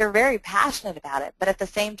 they're very passionate about it, but at the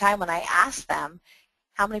same time, when I ask them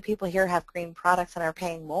how many people here have green products and are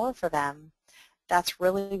paying more for them, that's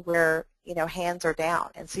really where, you know, hands are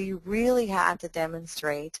down. And so you really have to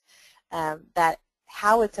demonstrate that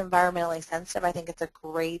how it's environmentally sensitive. I think it's a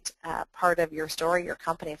great part of your story, your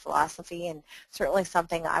company philosophy, and certainly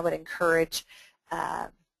something I would encourage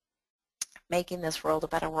making this world a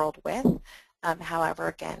better world with. However,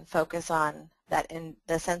 again, focus on that in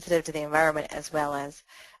the sensitive to the environment as well as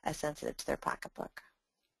sensitive to their pocketbook.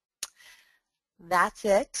 That's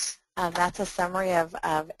it. That's a summary of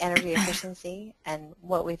energy efficiency and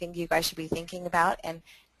what we think you guys should be thinking about. And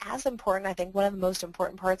as important, I think one of the most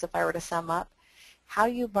important parts, if I were to sum up, how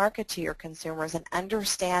you market to your consumers and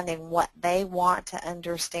understanding what they want to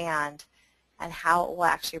understand and how it will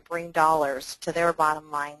actually bring dollars to their bottom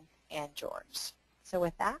line and yours. So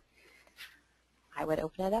with that, I would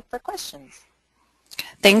open it up for questions.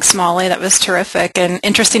 Thanks, Molly. That was terrific and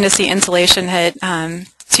interesting to see insulation hit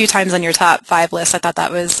 2 times on your top 5 list. I thought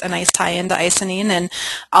that was a nice tie into Icynene, and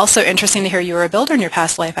also interesting to hear you were a builder in your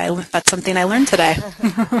past life. That's something I learned today. So,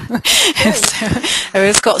 it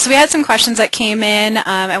was cool. So we had some questions that came in.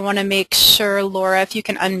 I want to make sure, Laura, if you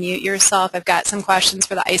can unmute yourself. I've got some questions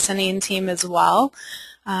for the Icynene team as well.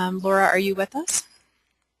 Laura, are you with us?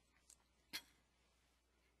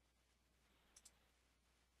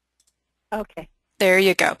 Okay. There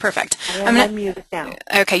you go. Perfect. I'm going to unmute it now.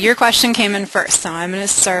 Okay, your question came in first, so I'm going to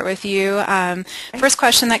start with you. First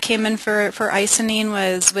question that came in for Icynene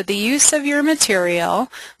was, would the use of your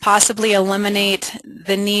material possibly eliminate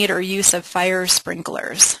the need or use of fire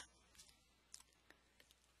sprinklers?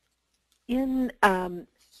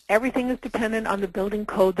 Everything is dependent on the building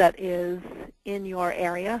code that is in your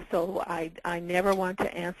area, so I never want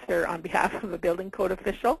to answer on behalf of a building code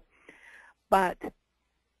official, but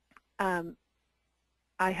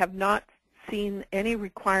I have not seen any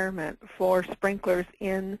requirement for sprinklers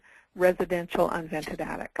in residential unvented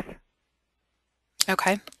attics.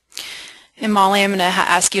 Okay. And Molly, I'm going to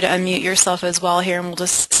ask you to unmute yourself as well here, and we'll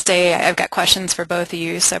just stay. I've got questions for both of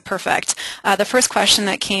you, so perfect. The first question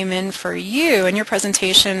that came in for you in your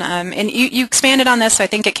presentation, and you expanded on this, so I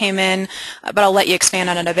think it came in, but I'll let you expand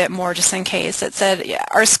on it a bit more just in case. It said,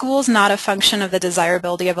 are schools not a function of the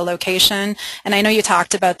desirability of a location? And I know you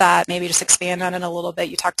talked about that. Maybe just expand on it a little bit.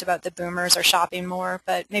 You talked about the boomers are shopping more,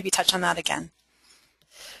 but maybe touch on that again.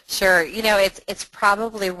 Sure. You know, it's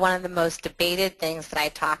probably one of the most debated things that I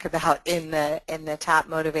talk about in the top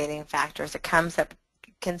motivating factors. It comes up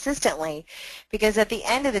consistently because at the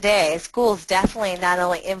end of the day, schools definitely not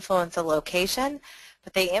only influence a location,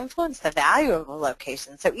 but they influence the value of a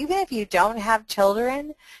location. So even if you don't have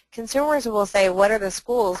children, consumers will say, what are the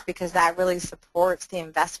schools? Because that really supports the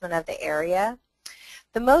investment of the area.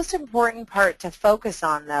 The most important part to focus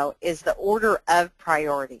on, though, is the order of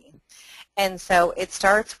priority. And so it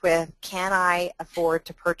starts with, can I afford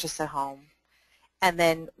to purchase a home? And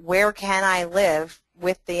then where can I live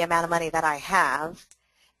with the amount of money that I have?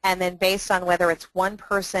 And then based on whether it's 1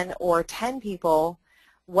 person or 10 people,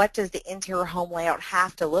 what does the interior home layout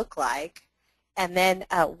have to look like? And then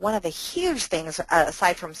one of the huge things,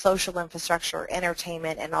 aside from social infrastructure,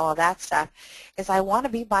 entertainment, and all of that stuff, is I want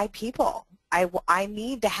to be by people. I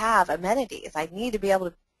need to have amenities. I need to be able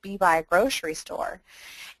to be by a grocery store.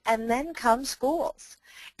 And then come schools.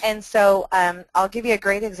 And so I'll give you a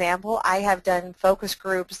great example. I have done focus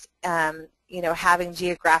groups, you know, having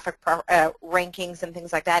geographic rankings and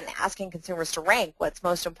things like that, and asking consumers to rank what's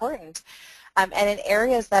most important. And in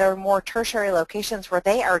areas that are more tertiary locations where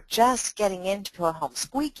they are just getting into a home,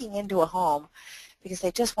 squeaking into a home because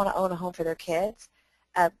they just want to own a home for their kids,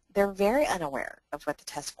 they're very unaware of what the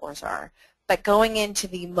test scores are. But going into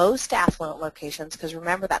the most affluent locations, because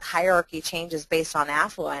remember that hierarchy changes based on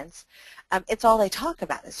affluence, it's all they talk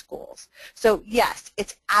about is schools. So yes,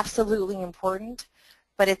 it's absolutely important,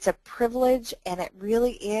 but it's a privilege, and it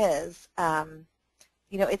really is,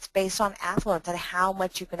 you know, it's based on affluence and how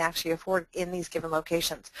much you can actually afford in these given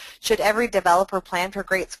locations. Should every developer plan for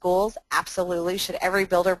great schools? Absolutely. Should every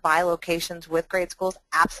builder buy locations with great schools?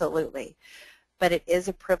 Absolutely. But it is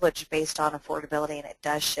a privilege based on affordability, and it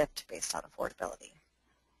does shift based on affordability.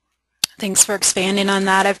 Thanks for expanding on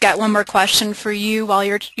that. I've got one more question for you while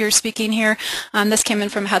you're speaking here. This came in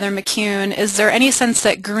from Heather McCune. Is there any sense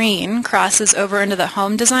that green crosses over into the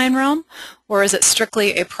home design realm, or is it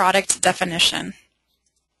strictly a product definition?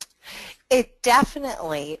 It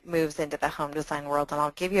definitely moves into the home design world, and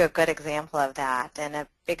I'll give you a good example of that. And a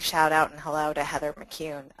big shout out and hello to Heather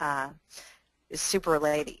McCune, super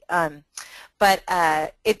lady. But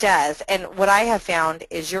it does. And what I have found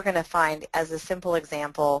is you're going to find, as a simple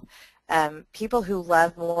example, people who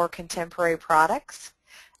love more contemporary products,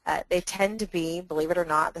 they tend to be, believe it or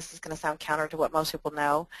not, this is going to sound counter to what most people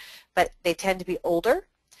know, but they tend to be older,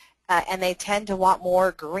 and they tend to want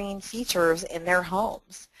more green features in their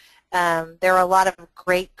homes. There are a lot of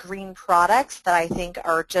great green products that I think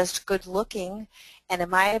are just good looking, and in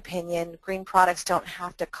my opinion, green products don't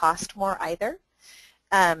have to cost more either.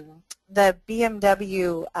 The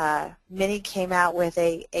BMW Mini came out with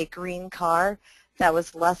a green car that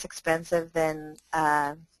was less expensive than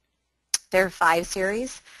their 5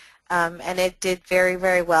 Series, and it did very,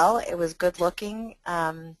 very well. It was good looking,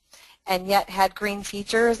 and yet had green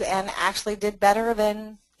features and actually did better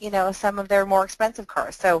than, you know, some of their more expensive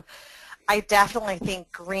cars. So I definitely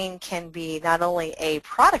think green can be not only a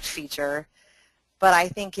product feature, but I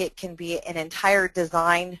think it can be an entire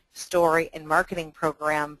design story and marketing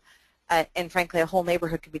program, and frankly a whole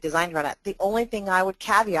neighborhood could be designed around it. The only thing I would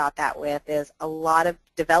caveat that with is a lot of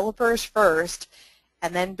developers first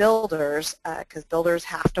and then builders, because builders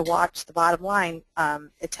have to watch the bottom line.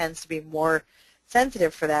 It tends to be more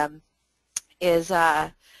sensitive for them, is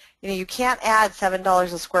you know, you can't add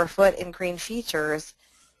 $7 a square foot in green features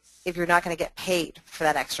if you're not going to get paid for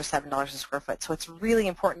that extra $7 a square foot. So it's really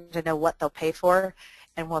important to know what they'll pay for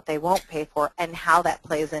and what they won't pay for, and how that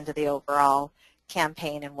plays into the overall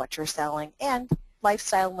campaign and what you're selling and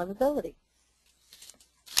lifestyle livability.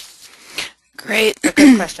 Great. A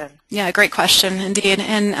good question. Yeah, great question indeed.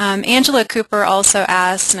 And Angela Cooper also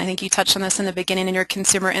asked, and I think you touched on this in the beginning in your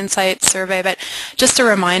Consumer Insights survey, but just a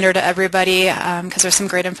reminder to everybody, because there's some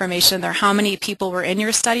great information there, how many people were in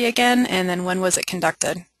your study again, and then when was it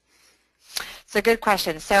conducted? It's a good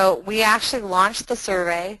question. So we actually launched the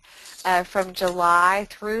survey from July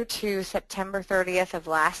through to September 30th of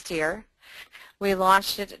last year. We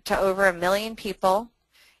launched it to over 1 million people,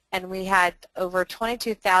 and we had over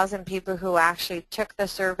 22,000 people who actually took the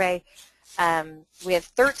survey. We had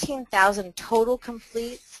 13,000 total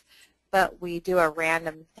completes, but we do a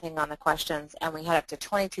random thing on the questions, and we had up to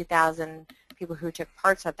 22,000 people who took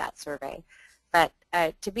parts of that survey. But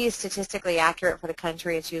to be statistically accurate for the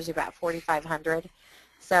country, it's usually about 4,500.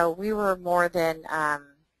 So we were more than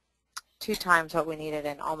 2 times what we needed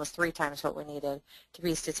and almost 3 times what we needed to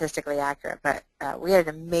be statistically accurate. But we had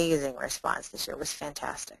an amazing response this year. It was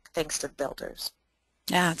fantastic, thanks to the builders.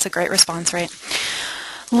 Yeah, it's a great response rate.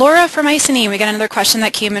 Laura from Iceni, we got another question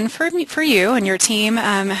that came in for you and your team.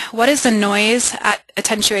 What is the noise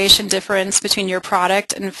attenuation difference between your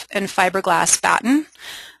product and fiberglass batten?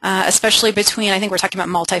 Especially between, I think we're talking about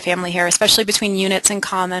multifamily here, especially between units in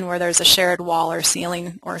common where there's a shared wall or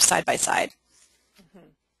ceiling or side by side.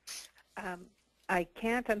 I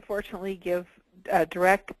can't unfortunately give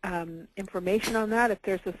direct information on that. If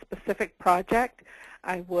there's a specific project,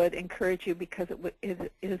 I would encourage you, because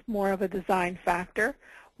it is more of a design factor.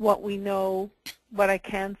 What we know, what I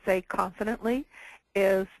can say confidently,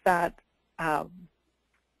 is that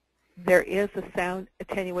there is a sound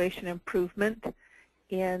attenuation improvement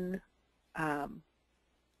in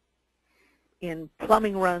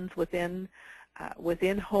plumbing runs within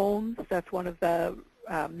homes. That's one of the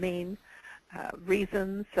main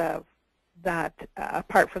reasons that,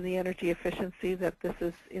 apart from the energy efficiency, that this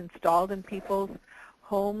is installed in people's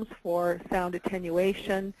homes for sound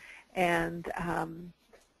attenuation, and I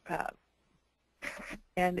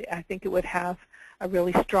think it would have a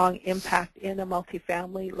really strong impact in a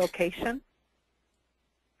multifamily location.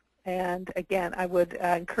 And again, I would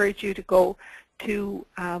encourage you to go to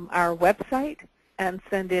our website and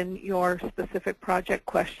send in your specific project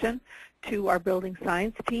question to our building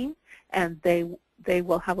science team, and they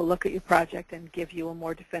will have a look at your project and give you a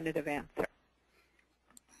more definitive answer.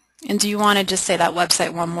 And do you want to just say that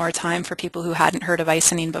website one more time for people who hadn't heard of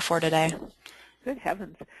Iceni before today? Good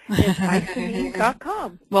heavens. It's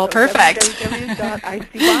iceni.com. Well, so perfect.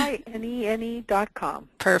 www.iceni.com.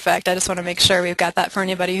 Perfect. I just want to make sure we've got that for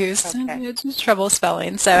anybody who's trouble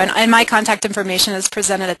spelling. So, and my contact information is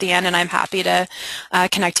presented at the end, and I'm happy to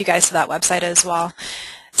connect you guys to that website as well.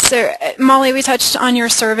 So, Molly, we touched on your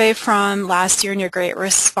survey from last year and your great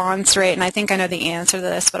response rate, and I think I know the answer to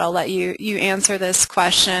this, but I'll let you answer this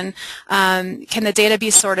question. Can the data be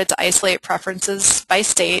sorted to isolate preferences by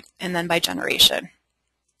state and then by generation?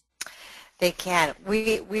 They can.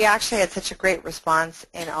 We actually had such a great response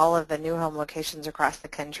in all of the new home locations across the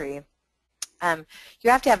country. You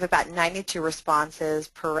have to have about 92 responses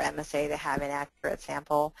per MSA to have an accurate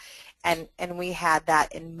sample, and we had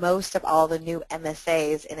that in most of all the new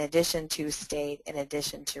MSAs, in addition to state, in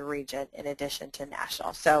addition to region, in addition to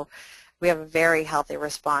national. So we have a very healthy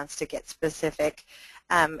response to get specific.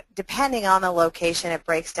 Depending on the location, it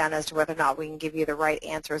breaks down as to whether or not we can give you the right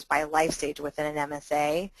answers by life stage within an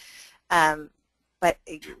MSA. But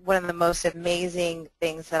one of the most amazing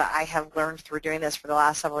things that I have learned through doing this for the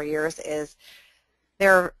last several years is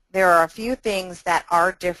there are a few things that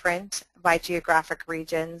are different by geographic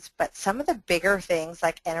regions, but some of the bigger things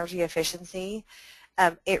like energy efficiency,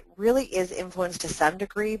 it really is influenced to some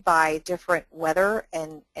degree by different weather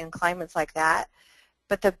and climates like that.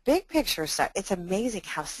 But the big picture stuff, it's amazing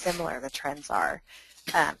how similar the trends are.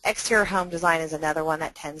 Exterior home design is another one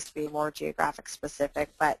that tends to be more geographic specific,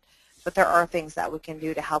 but there are things that we can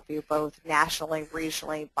do to help you both nationally,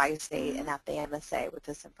 regionally, by state, and at the MSA with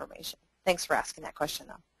this information. Thanks for asking that question,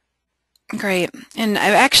 though. Great. And I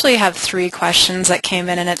actually have 3 questions that came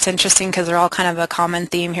in, and it's interesting because they're all kind of a common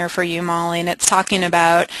theme here for you, Molly, and it's talking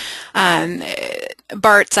about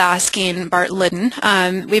Bart's asking, Bart Liddon,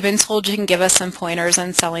 we've been told you can give us some pointers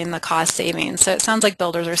on selling the cost savings. So it sounds like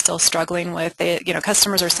builders are still struggling with it. You know,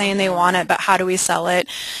 customers are saying they want it, but how do we sell it?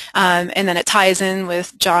 And then it ties in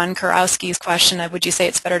with John Kurowski's question of, would you say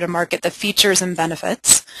it's better to market the features and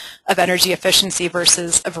benefits of energy efficiency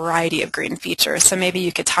versus a variety of green features? So maybe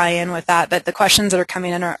you could tie in with that, but the questions that are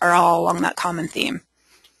coming in are all along that common theme.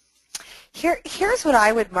 Here's what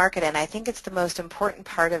I would market, and I think it's the most important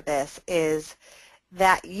part of this, is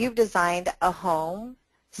that you've designed a home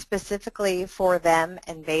specifically for them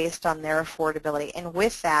and based on their affordability. And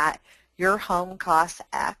with that, your home costs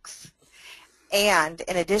X. And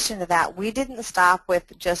in addition to that, we didn't stop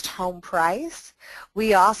with just home price.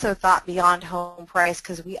 We also thought beyond home price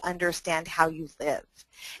because we understand how you live.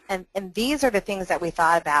 And these are the things that we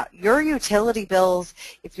thought about. Your utility bills,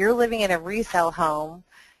 if you're living in a resale home,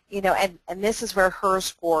 you know, and this is where HERS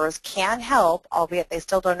scores can help, albeit they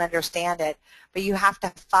still don't understand it, but you have to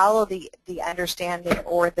follow the understanding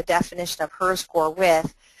or the definition of HERS score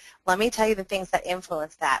with, let me tell you the things that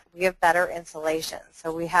influence that. We have better insulation.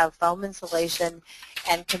 So we have foam insulation,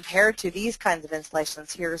 and compared to these kinds of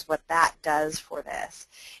insulations, here's what that does for this.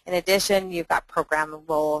 In addition, you've got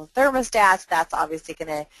programmable thermostats. That's obviously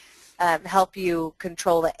going to help you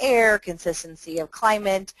control the air, consistency of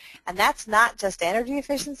climate, and that's not just energy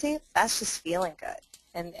efficiency, that's just feeling good.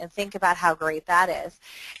 And think about how great that is.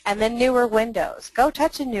 And then newer windows. Go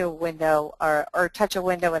touch a new window or touch a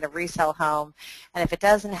window in a resale home, and if it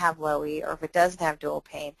doesn't have low E or if it doesn't have dual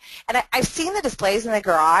pane. And I've seen the displays in the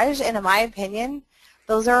garage, and in my opinion,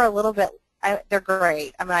 those are a little bit, they're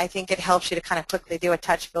great. I mean, I think it helps you to kind of quickly do a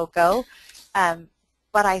touch, feel, go.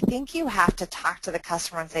 But I think you have to talk to the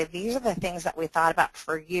customer and say, these are the things that we thought about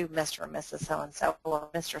for you, Mr. and Mrs. So-and-so, or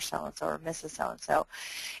Mr. So-and-so, or Mrs. So-and-so.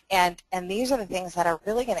 And these are the things that are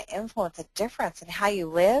really going to influence a difference in how you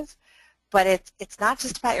live. But it's not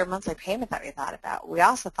just about your monthly payment that we thought about. We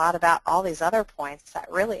also thought about all these other points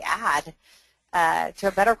that really add to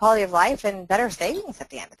a better quality of life and better savings at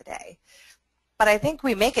the end of the day. But I think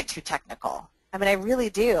we make it too technical. I mean, I really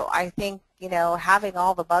do. I think, you know, having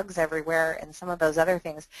all the bugs everywhere and some of those other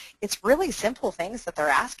things, it's really simple things that they're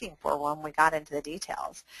asking for when we got into the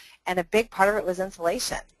details. And a big part of it was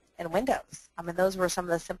insulation and windows. I mean, those were some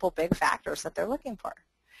of the simple big factors that they're looking for.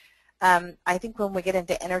 I think when we get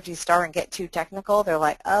into Energy Star and get too technical, they're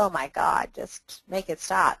like, oh my God, just make it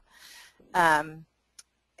stop.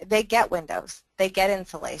 They get windows. They get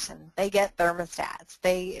insulation. They get thermostats.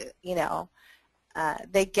 They, you know,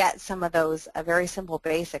 they get some of those very simple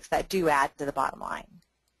basics that do add to the bottom line.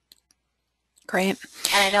 Great.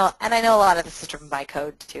 And I know a lot of this is driven by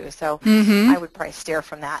code too, so I would probably steer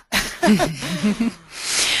from that.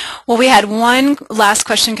 Well, we had one last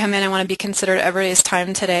question come in. I want to be considerate of everybody's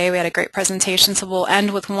time today. We had a great presentation, so we'll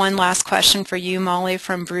end with one last question for you, Molly,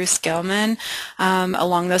 from Bruce Gilman,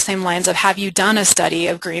 along those same lines of, have you done a study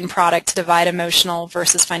of green product to divide emotional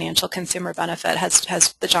versus financial consumer benefit?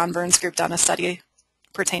 Has the John Burns Group done a study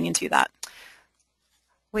pertaining to that?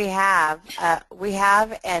 We have,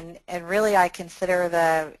 and really I consider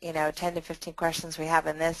the 10 to 15 questions we have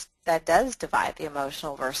in this that does divide the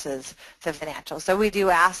emotional versus the financial. So we do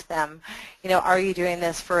ask them, are you doing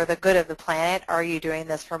this for the good of the planet? Are you doing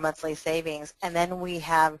this for monthly savings? And then we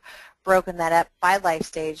have broken that up by life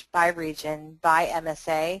stage, by region, by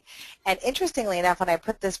MSA. And interestingly enough, when I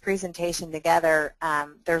put this presentation together,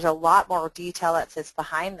 there's a lot more detail that sits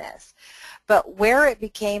behind this. But where it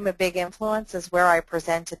became a big influence is where I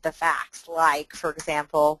presented the facts, like, for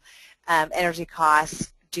example, energy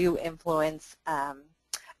costs do influence,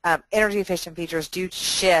 energy efficient features do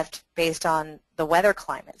shift based on the weather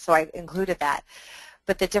climate, so I included that.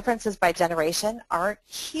 But the differences by generation aren't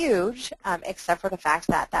huge, except for the fact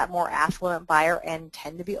that that more affluent buyer and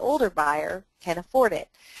tend to be older buyer can afford it.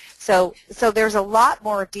 So there's a lot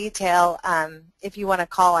more detail. If you want to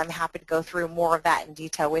call, I'm happy to go through more of that in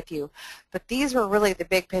detail with you. But these were really the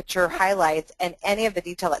big picture highlights, and any of the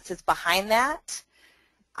detail that sits behind that,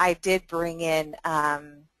 I did bring in.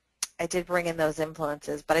 Those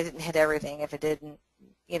influences, but I didn't hit everything if it didn't,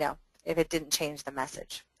 if it didn't change the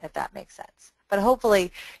message, if that makes sense. But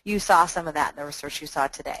hopefully you saw some of that in the research you saw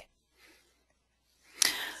today.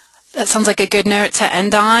 That sounds like a good note to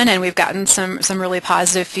end on, and we've gotten some really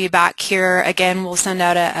positive feedback here. Again, we'll send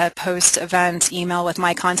out a post-event email with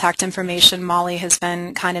my contact information. Molly has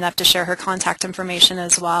been kind enough to share her contact information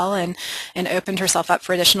as well and opened herself up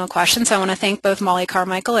for additional questions. So I want to thank both Molly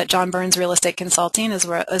Carmichael at John Burns Real Estate Consulting as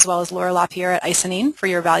well as Laura LaPierre at Icynene for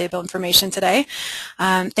your valuable information today.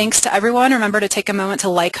 Thanks to everyone. Remember to take a moment to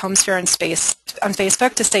like HomeSphere on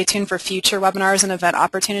Facebook to stay tuned for future webinars and event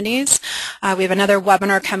opportunities. We have another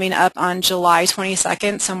webinar coming up on July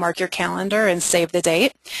 22nd, so mark your calendar and save the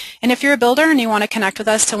date. And if you're a builder and you want to connect with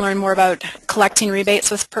us to learn more about collecting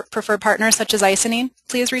rebates with preferred partners such as Icynene,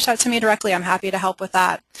 please reach out to me directly. I'm happy to help with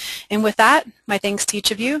that. And with that, my thanks to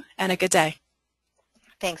each of you and a good day.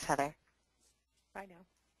 Thanks, Heather. Bye now.